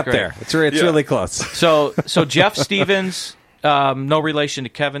 it's right up there. It's really close. So Jeff Stevens, no relation to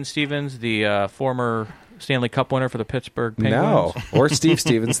Kevin Stevens, the former Stanley Cup winner for the Pittsburgh Penguins. No, or Steve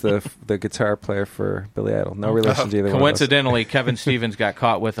Stevens, the guitar player for Billy Idol. No relation to either. Coincidentally, Kevin Stevens got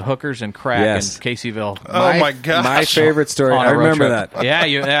caught with the hookers and crack in Caseyville. Oh my god! My favorite story. I remember that.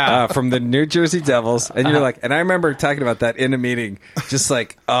 Yeah. From the New Jersey Devils, and you're like, and I remember talking about that in a meeting, just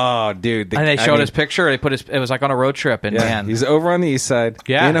like, oh, dude. And they showed his picture. They put it was like on a road trip, and man, he's over on the east side,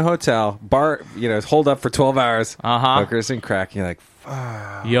 in a hotel bar, holed up for 12 hours, hookers and crack. You're like,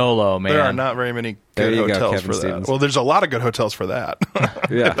 YOLO, man. There are not very many good hotels for Stevens. that. Well, there's a lot of good hotels for that.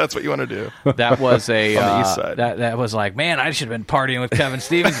 Yeah, that's what you want to do. That was on the east side. That was like, man, I should have been partying with Kevin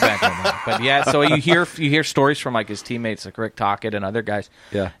Stevens back then. But yeah, so you hear stories from like his teammates, like Rick Tocchet and other guys.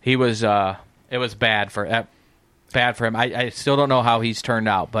 Yeah, he was. It was bad for him. I still don't know how he's turned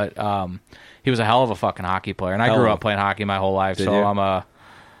out, but he was a hell of a fucking hockey player, and I grew up playing hockey my whole life.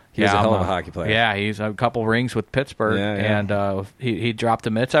 He was a hell of a hockey player. Yeah, he's a couple rings with Pittsburgh, and he dropped the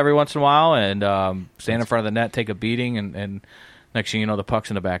mitts every once in a while and stand in front of the net, take a beating, and next thing you know, the puck's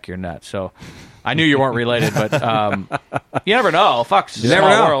in the back of your net. So I knew you weren't related, but you never know. Fuck, you never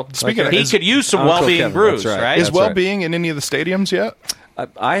know. World. Speaking of, he could use some Wellbeing brews, right? Is Wellbeing in any of the stadiums yet?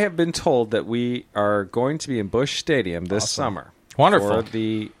 I have been told that we are going to be in Busch Stadium this summer. Wonderful. For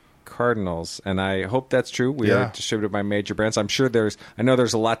the Cardinals, and I hope that's true. We Yeah. are distributed by major brands. I know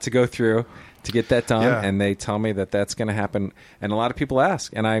there's a lot to go through to get that done, Yeah. and they tell me that that's going to happen. And a lot of people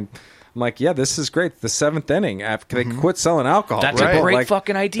ask, and I'm like, yeah, this is great. The 7th inning, after they quit selling alcohol. That's a great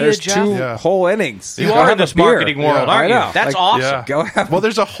fucking idea, there's Jeff. 2 Yeah. whole innings. You Go are have in a this beer. marketing world, Yeah, aren't I know. you? That's Like, awesome. Yeah. Go have. Well,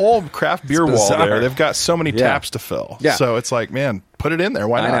 there's a whole craft beer wall bizarre. there. They've got so many Yeah. taps to fill. Yeah. So it's like, man, put it in there.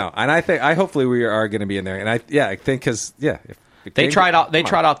 Why I not? know, and I hopefully we are going to be in there, and I think because if They tried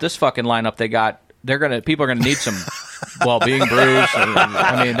out this fucking lineup they got. People are gonna need some Wellbeing brews.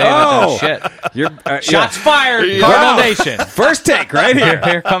 I mean, they haven't done shit. You're, Shots fired, Yeah. Cardinal Nation. First take right here.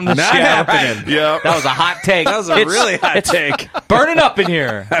 Here comes the Not shit happening. happening. Yeah. That was a hot take. That was a really hot take. Burning up in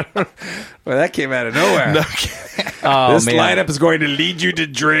here. Well, that came out of nowhere. Oh, This man. lineup is going to lead you to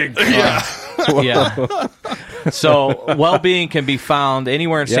drink. Yeah. So, Wellbeing can be found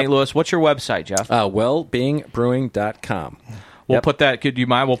anywhere in Yep. St. Louis. What's your website, Jeff? Wellbeingbrewing.com. We'll put that. Could you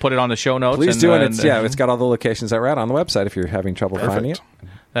mind? We'll put it on the show notes. Please and, do it. and, It's got all the locations that we're at on the website if you're having trouble finding it.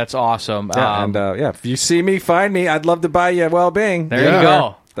 That's awesome. Yeah, if you see me, find me. I'd love to buy you a Wellbeing. There Yeah. you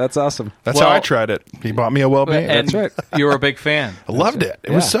go. That's awesome. That's Well- how I tried it. He bought me a Wellbeing. And That's right. you were a big fan. I loved it.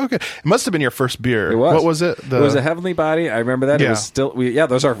 It was so good. It must have been your first beer. It was. What was it? It was a Heavenly Body. I remember that. It Yeah. was still.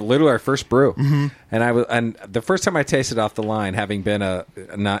 Those are literally our first brew. Mm-hmm. And the first time I tasted off the line, having been a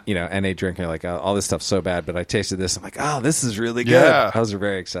not NA drinker, like all this stuff's so bad, but I tasted this. I'm like, oh, this is really good. Yeah. I was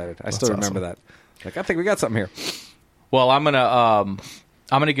very excited. I still remember that. Like, I think we got something here. Well, I'm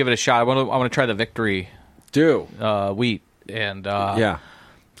gonna give it a shot. I want to try the Victory wheat and Yeah,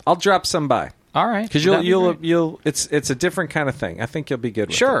 I'll drop some by. All right, Because That'd be great. you'll it's a different kind of thing. I think you'll be good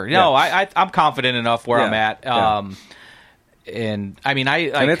with Sure. it. No, Yeah. I'm confident enough where Yeah. I'm at. Yeah. And I mean,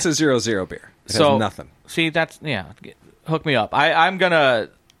 And it's a 0-0 beer. It so has nothing. See, hook me up. I'm gonna.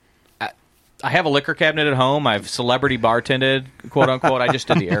 I have a liquor cabinet at home. I've celebrity bartended, quote unquote. I just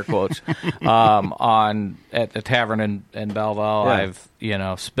did the air quotes at the tavern in Belleville. Yeah. I've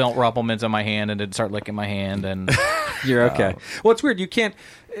spilt Ruppelmans on my hand and did start licking my hand and. You're okay. Well, it's weird. You can't,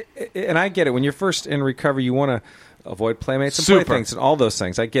 and I get it. When you're first in recovery, you want to avoid playmates and Super. playthings and all those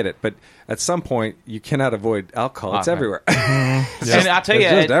things. I get it. But at some point, you cannot avoid alcohol. It's Okay. everywhere. And I'll tell you,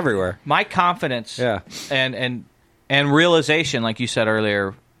 It's just everywhere. My confidence, Yeah. and realization, like you said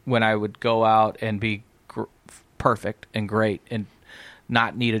earlier, when I would go out and be perfect and great and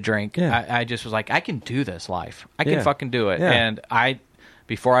not need a drink, Yeah. I just was like, I can do this life. I can Yeah. fucking do it. Yeah. And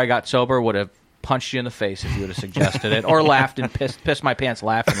before I got sober, would have punched you in the face if you would have suggested it, or laughed and pissed my pants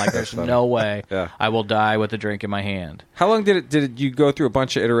laughing like there's no way Yeah. I will die with a drink in my hand. How long did you go through a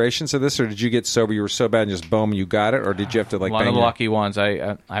bunch of iterations of this, or did you get sober? You were so bad and just boom, you got it, or did you have to like? One bang of the your- lucky ones.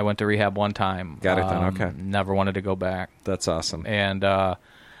 I went to rehab one time. Got it done, okay. Never wanted to go back. That's awesome. And so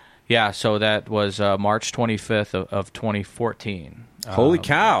that was March 25th of 2014. Holy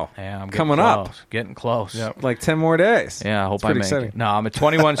cow! Yeah, I'm coming up, getting close. Yep. like 10 more days. Yeah, I hope It's I pretty make exciting. it. No, I'm at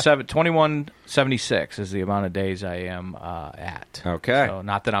 2176 is the amount of days I am at. Okay. So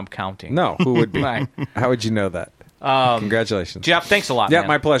not that I'm counting. No, who would be? Right. How would you know that? Congratulations, Jeff, thanks a lot. Yeah, man.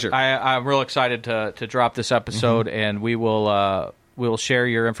 my pleasure. I'm real excited to drop this episode, and we will we'll share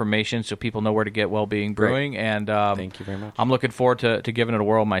your information so people know where to get Wellbeing Great. Brewing. And Thank you very much. I'm looking forward to giving it a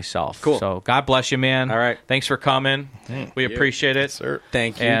whirl myself. Cool. So God bless you, man. All right. Thanks for coming. We appreciate it. Sir.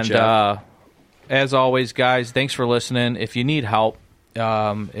 Thank you, And Jeff. as always, guys, thanks for listening. If you need help,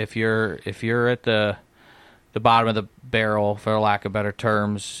 if you're at the bottom of the barrel, for lack of better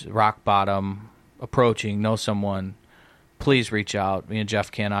terms, rock bottom, approaching, know someone, please reach out. Me and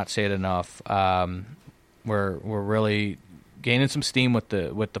Jeff cannot say it enough. We're really gaining some steam with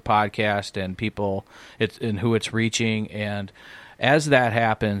the podcast and people and who it's reaching, and as that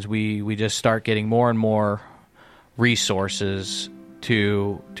happens, we just start getting more and more resources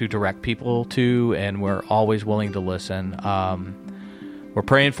to direct people to, and we're always willing to listen. We're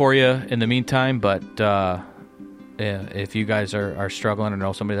praying for you in the meantime, but if you guys are struggling or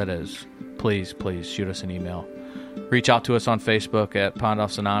know somebody that is, please shoot us an email. Reach out to us on Facebook at Pound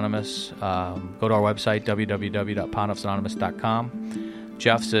Offs Anonymous. Go to our website, www.poundoffsanonymous.com.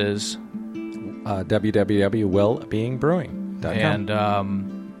 Jeff's is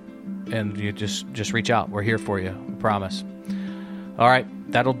www.wellbeingbrewing.com. and you just reach out. We're here for you. We promise. All right,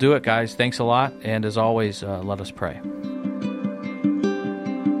 that'll do it, guys. Thanks a lot, and as always, let us pray.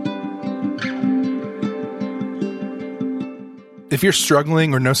 If you're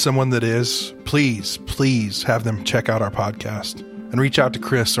struggling or know someone that is, please have them check out our podcast and reach out to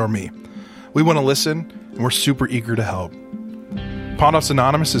Chris or me. We want to listen, and we're super eager to help. Pondoffs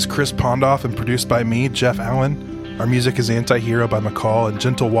Anonymous is Chris Pondoff and produced by me, Jeff Allen. Our music is Anti-Hero by McCall and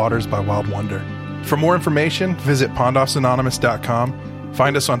Gentle Waters by Wild Wonder. For more information, visit pondoffsanonymous.com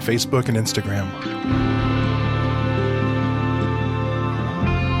Find us on Facebook and Instagram.